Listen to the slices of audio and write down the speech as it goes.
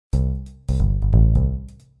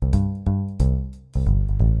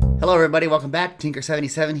Hello everybody, welcome back.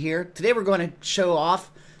 Tinker77 here. Today we're going to show off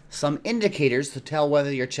some indicators to tell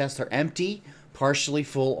whether your chests are empty, partially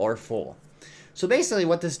full, or full. So basically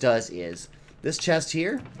what this does is, this chest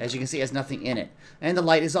here, as you can see, has nothing in it. And the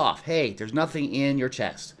light is off. Hey, there's nothing in your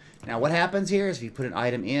chest. Now what happens here is if you put an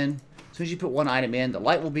item in, as soon as you put one item in, the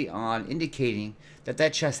light will be on, indicating that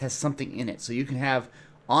that chest has something in it. So you can have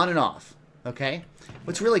on and off, okay?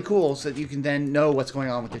 What's really cool is that you can then know what's going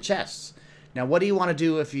on with your chests. Now, what do you want to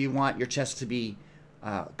do if you want your chest to be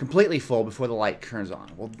completely full before the light turns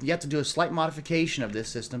on? Well, you have to do a slight modification of this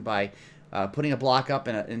system by putting a block up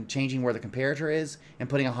and changing where the comparator is and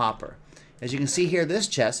putting a hopper. As you can see here, this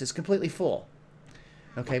chest is completely full.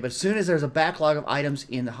 Okay, but as soon as there's a backlog of items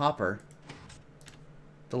in the hopper,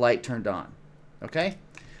 the light turned on. Okay?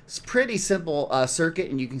 It's a pretty simple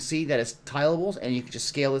circuit, and you can see that it's tileable, and you can just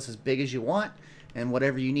scale this as big as you want and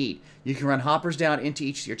whatever you need. You can run hoppers down into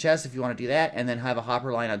each of your chests if you want to do that, and then have a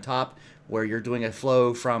hopper line on top where you're doing a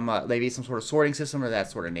flow from maybe some sort of sorting system or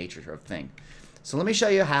that sort of nature of thing. So let me show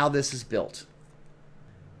you how this is built.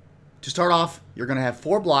 To start off, you're going to have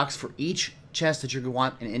 4 blocks for each chest that you're going to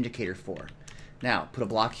want an indicator for. Now, put a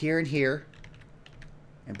block here and here,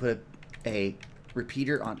 and put a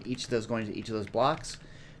repeater on each of those going to each of those blocks.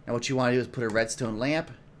 Now what you want to do is put a redstone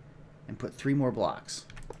lamp and put 3 more blocks.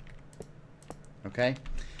 Okay?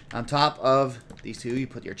 On top of these 2, you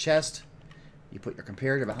put your chest, you put your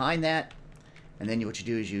comparator behind that, and then what you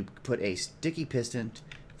do is you put a sticky piston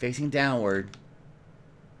facing downward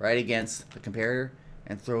right against the comparator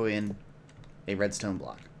and throw in a redstone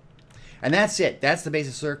block. And that's it. That's the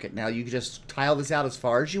basic circuit. Now you can just tile this out as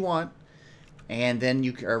far as you want, and then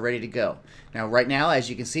you are ready to go. Now right now, as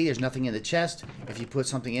you can see, there's nothing in the chest. If you put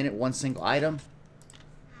something in it, one single item,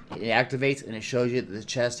 it activates and it shows you that the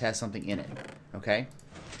chest has something in it. Okay?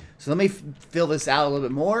 So let me fill this out a little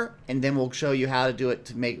bit more, and then we'll show you how to do it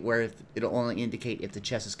to make where it'll only indicate if the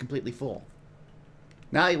chest is completely full.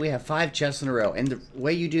 Now we have 5 chests in a row, and the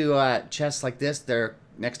way you do chests like this, they're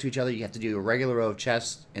next to each other. You have to do a regular row of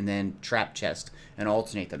chests and then trap chest and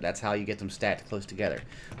alternate them. That's how you get them stacked close together.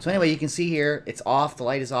 So anyway, you can see here it's off, the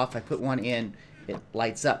light is off. I put one in, it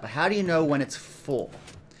lights up. But how do you know when it's full?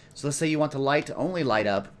 So let's say you want the light to only light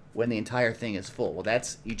up when the entire thing is full. Well,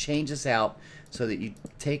 that's, you change this out so that you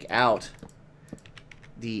take out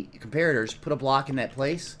the comparators, put a block in that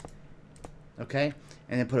place, okay,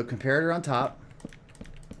 and then put a comparator on top.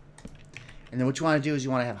 And then what you want to do is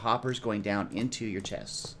you want to have hoppers going down into your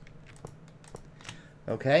chests.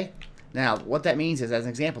 Okay? Now, what that means is, as an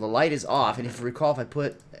example, the light is off, and if you recall, if I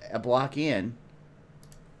put a block in,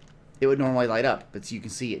 it would normally light up, but you can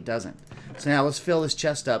see it doesn't. So now let's fill this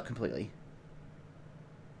chest up completely.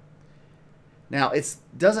 Now, it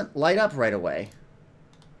doesn't light up right away.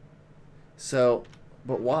 So,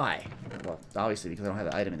 but why? Well, obviously because I don't have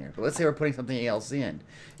the item in there. But let's say we're putting something else in.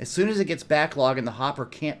 As soon as it gets backlogged and the hopper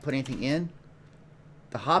can't put anything in,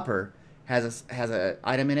 the hopper has a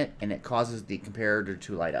item in it, and it causes the comparator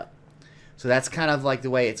to light up. So that's kind of like the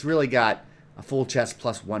way it's really got a full chest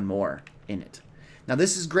plus 1 more in it. Now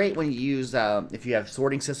this is great when you use, if you have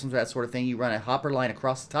sorting systems or that sort of thing, you run a hopper line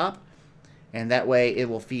across the top, and that way it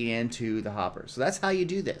will feed into the hopper. So that's how you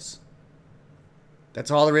do this.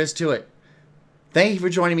 That's all there is to it. Thank you for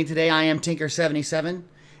joining me today. I am Tinker77.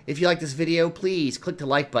 If you like this video, please click the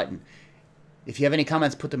like button. If you have any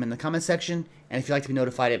comments, put them in the comment section. And if you'd like to be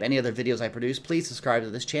notified of any other videos I produce, please subscribe to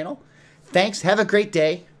this channel. Thanks. Have a great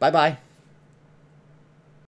day. Bye-bye.